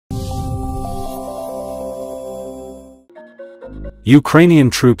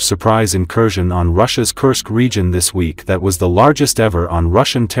Ukrainian troops surprise incursion on Russia's Kursk region this week that was the largest ever on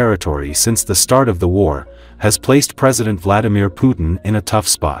Russian territory since the start of the war, has placed President Vladimir Putin in a tough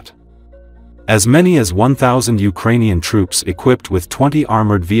spot. As many as 1,000 Ukrainian troops equipped with 20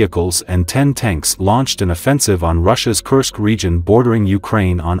 armored vehicles and 10 tanks launched an offensive on Russia's Kursk region bordering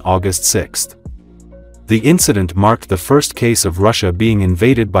Ukraine on August 6. The incident marked the first case of Russia being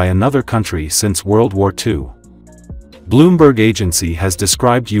invaded by another country since World War II. Bloomberg agency has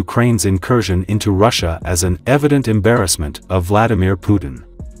described Ukraine's incursion into Russia as an evident embarrassment of Vladimir Putin.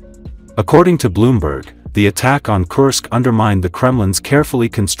 According to Bloomberg, the attack on Kursk undermined the Kremlin's carefully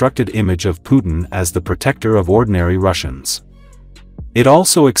constructed image of Putin as the protector of ordinary Russians. It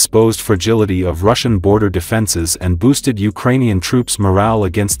also exposed fragility of Russian border defenses and boosted Ukrainian troops' morale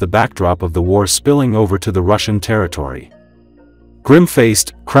against the backdrop of the war spilling over to the Russian territory.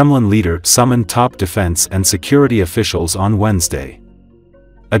 Grim-faced, Kremlin leader summoned top defense and security officials on Wednesday.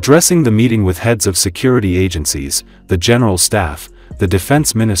 Addressing the meeting with heads of security agencies, the General Staff, the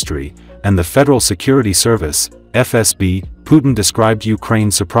Defense Ministry, and the Federal Security Service, FSB, Putin described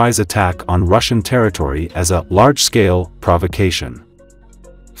Ukraine's surprise attack on Russian territory as a large-scale provocation.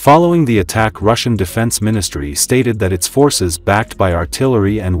 Following the attack, Russian Defense Ministry stated that its forces backed by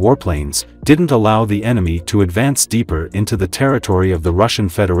artillery and warplanes didn't allow the enemy to advance deeper into the territory of the Russian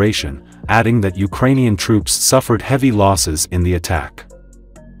Federation, adding that Ukrainian troops suffered heavy losses in the attack.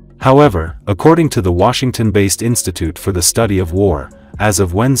 However, according to the Washington-based Institute for the Study of War, as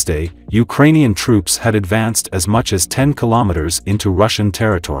of Wednesday, Ukrainian troops had advanced as much as 10 kilometers into Russian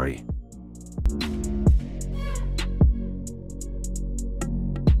territory.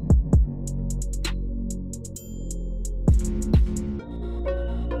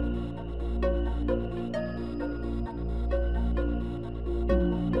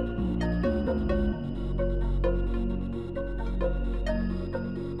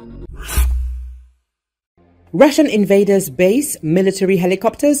 Russian invaders base military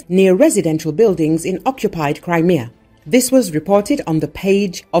helicopters near residential buildings in occupied Crimea. This was reported on the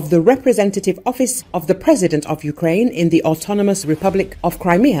page of the Representative Office of the President of Ukraine in the Autonomous Republic of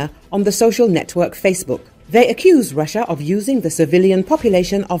Crimea on the social network Facebook. They accuse Russia of using the civilian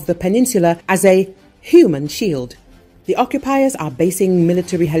population of the peninsula as a human shield. The occupiers are basing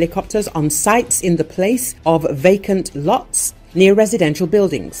military helicopters on sites in the place of vacant lots near residential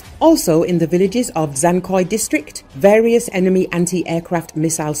buildings. Also in the villages of Zankoy district, various enemy anti-aircraft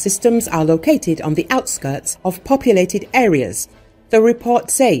missile systems are located on the outskirts of populated areas. The report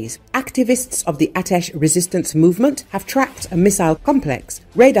says activists of the Atesh resistance movement have tracked a missile complex,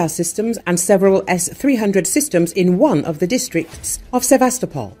 radar systems and several S-300 systems in one of the districts of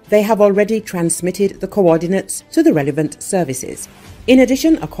Sevastopol. They have already transmitted the coordinates to the relevant services. In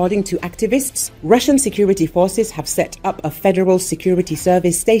addition, according to activists, Russian security forces have set up a federal security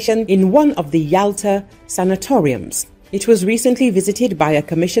service station in one of the Yalta sanatoriums. It was recently visited by a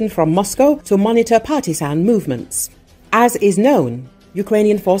commission from Moscow to monitor partisan movements. As is known,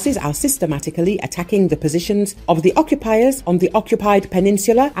 Ukrainian forces are systematically attacking the positions of the occupiers on the occupied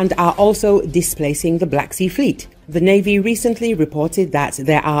peninsula and are also displacing the Black Sea Fleet. The Navy recently reported that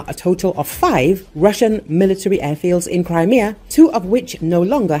there are a total of 5 Russian military airfields in Crimea, 2 of which no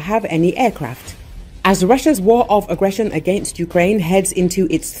longer have any aircraft. As Russia's war of aggression against Ukraine heads into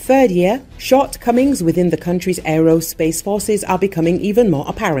its 3rd year, shortcomings within the country's aerospace forces are becoming even more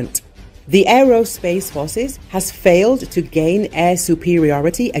apparent. The aerospace forces has failed to gain air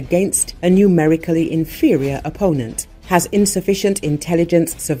superiority against a numerically inferior opponent, has insufficient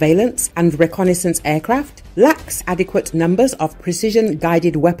intelligence surveillance and reconnaissance aircraft, lacks adequate numbers of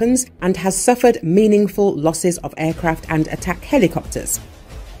precision-guided weapons, and has suffered meaningful losses of aircraft and attack helicopters.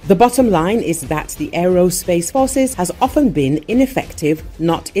 The bottom line is that the aerospace forces has often been ineffective,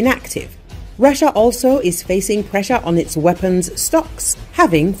 not inactive. Russia also is facing pressure on its weapons stocks,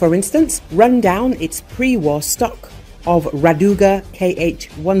 having, for instance, run down its pre-war stock of Raduga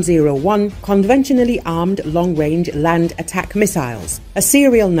Kh-101 conventionally armed long-range land attack missiles. A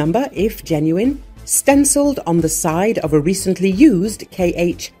serial number, if genuine, stenciled on the side of a recently used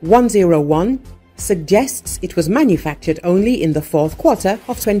Kh-101 suggests it was manufactured only in the 4th quarter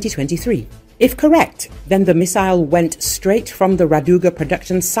of 2023. If correct, then the missile went straight from the Raduga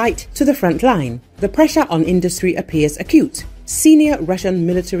production site to the front line. The pressure on industry appears acute. Senior Russian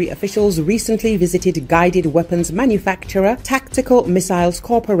military officials recently visited guided weapons manufacturer Tactical Missiles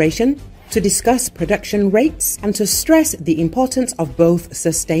Corporation to discuss production rates and to stress the importance of both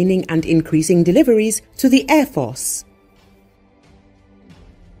sustaining and increasing deliveries to the Air Force.